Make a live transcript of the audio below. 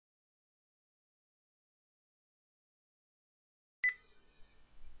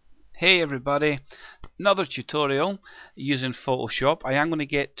Hey everybody, another tutorial using Photoshop. I am going to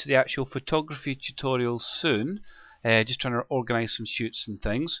get to the actual photography tutorial soon, just trying to organise some shoots and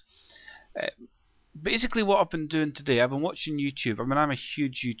things. Basically what I've been doing today, I've been watching YouTube. I mean, I'm a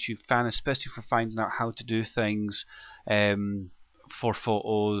huge YouTube fan, especially for finding out how to do things for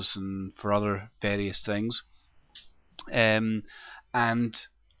photos and for other various things. And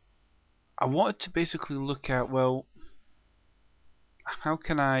I wanted to basically look at, well, how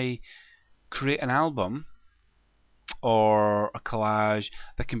can I create an album or a collage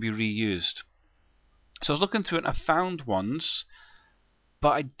that can be reused. So I was looking through it and I found ones, but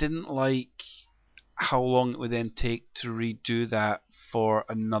I didn't like how long it would then take to redo that for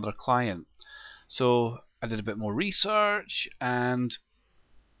another client. So I did a bit more research and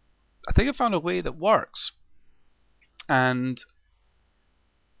I think I found a way that works. And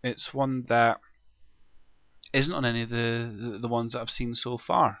it's one that isn't on any of the ones that I've seen so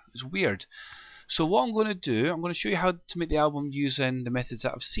far. It's weird. So what I'm going to do, I'm going to show you how to make the album using the methods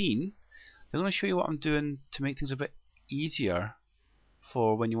that I've seen. I'm going to show you what I'm doing to make things a bit easier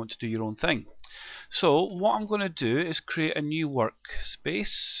for when you want to do your own thing. So what I'm going to do is create a new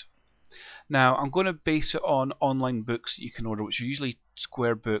workspace. Now I'm going to base it on online books that you can order, which are usually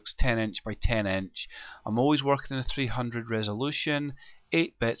square books, 10 inch by 10 inch. I'm always working in a 300 resolution,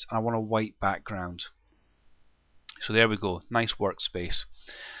 8 bits, and I want a white background. So there we go, nice workspace.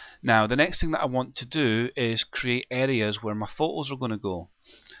 Now the next thing that I want to do is create areas where my photos are going to go.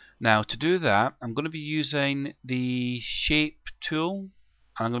 Now to do that, I'm going to be using the shape tool,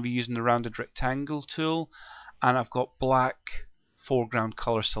 and I'm going to be using the rounded rectangle tool, and I've got black foreground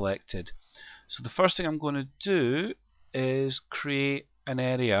color selected. So the first thing I'm going to do is create an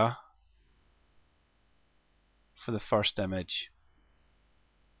area for the first image.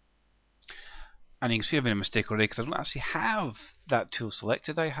 And you can see I've made a mistake already because I don't actually have that tool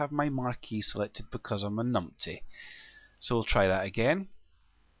selected. I have my marquee selected because I'm a numpty. So we'll try that again.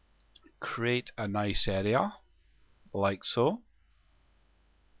 Create a nice area, like so.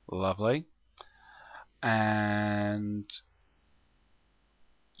 Lovely. And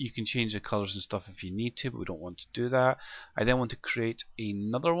you can change the colors and stuff if you need to, but we don't want to do that. I then want to create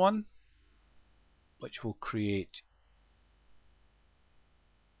another one, which we'll create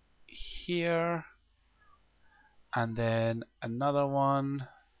here, and then another one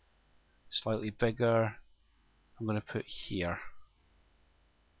slightly bigger I'm going to put here.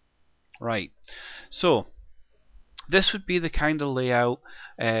 Right, so this would be the kind of layout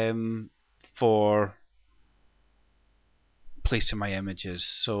for placing my images.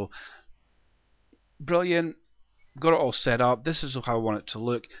 So brilliant, got it all set up. This is how I want it to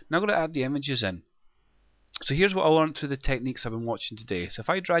look. Now I'm going to add the images in. So here's what I learned through the techniques I've been watching today. So if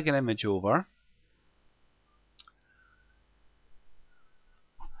I drag an image over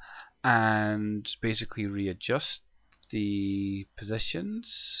and basically readjust the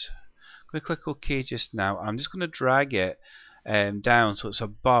positions, I'm going to click OK just now. I'm just going to drag it down so it's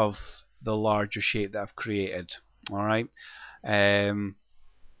above the larger shape that I've created. Alright. And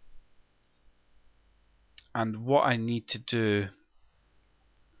what I need to do,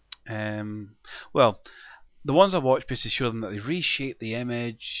 well, the ones I watch basically show them that they reshape the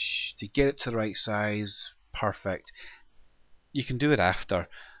image to get it to the right size. Perfect. You can do it after.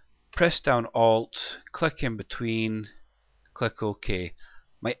 Press down Alt, click in between, click OK.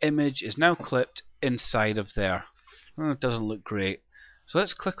 My image is now clipped inside of there. Oh, it doesn't look great. So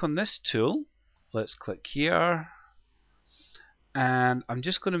let's click on this tool. Let's click here. And I'm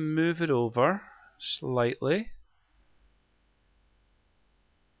just going to move it over slightly.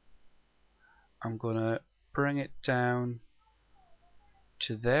 I'm going to bring it down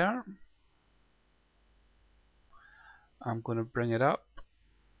to there. I'm going to bring it up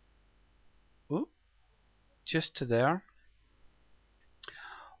just to there.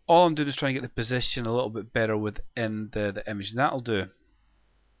 All I'm doing is trying to get the position a little bit better within the image, and that'll do.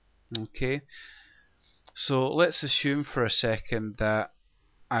 Okay, so let's assume for a second that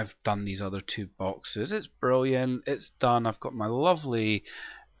I've done these other two boxes. It's brilliant, it's done. I've got my lovely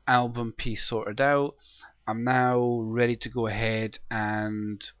album piece sorted out. I'm now ready to go ahead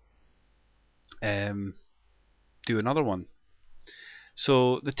and do another one.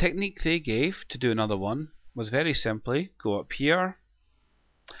 So the technique they gave to do another one was very simply go up here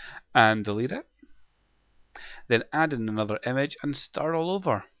and delete it, then add in another image and start all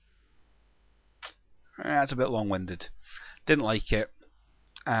over. That's a bit long-winded, didn't like it,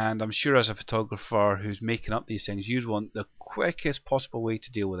 and I'm sure as a photographer who's making up these things, you'd want the quickest possible way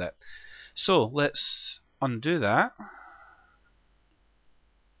to deal with it. So let's undo that,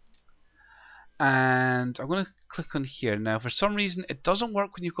 and I'm going to click on here. Now for some reason it doesn't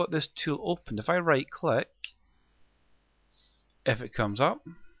work when you've got this tool opened. If I right click, if it comes up,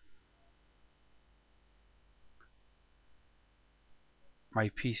 my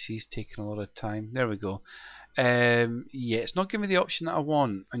PC's taking a lot of time. There we go. Yeah, it's not giving me the option that I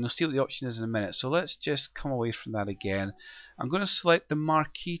want, and you'll see what the option is in a minute. So let's just come away from that again. I'm going to select the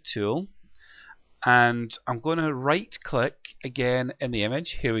marquee tool, and I'm going to right click again in the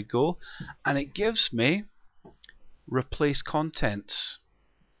image. Here we go, and it gives me replace contents.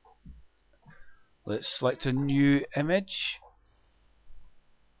 Let's select a new image,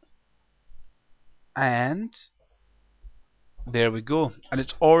 and there we go, and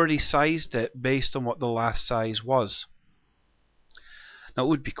it's already sized it based on what the last size was. Now it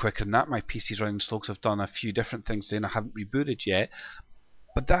would be quicker than that. My PC's running slow because I've done a few different things today and I haven't rebooted yet,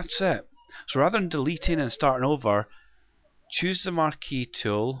 but that's it. So rather than deleting and starting over, choose the marquee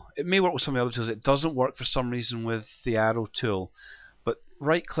tool. It may work with some of the other tools. It doesn't work for some reason with the arrow tool, but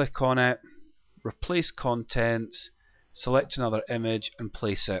right click on it, replace contents, select another image and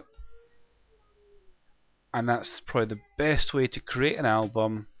place it. And that's probably the best way to create an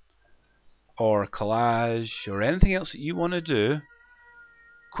album or a collage or anything else that you want to do.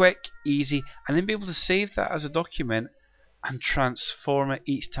 Quick, easy, and then be able to save that as a document and transform it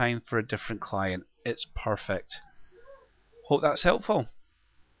each time for a different client. It's perfect. Hope that's helpful.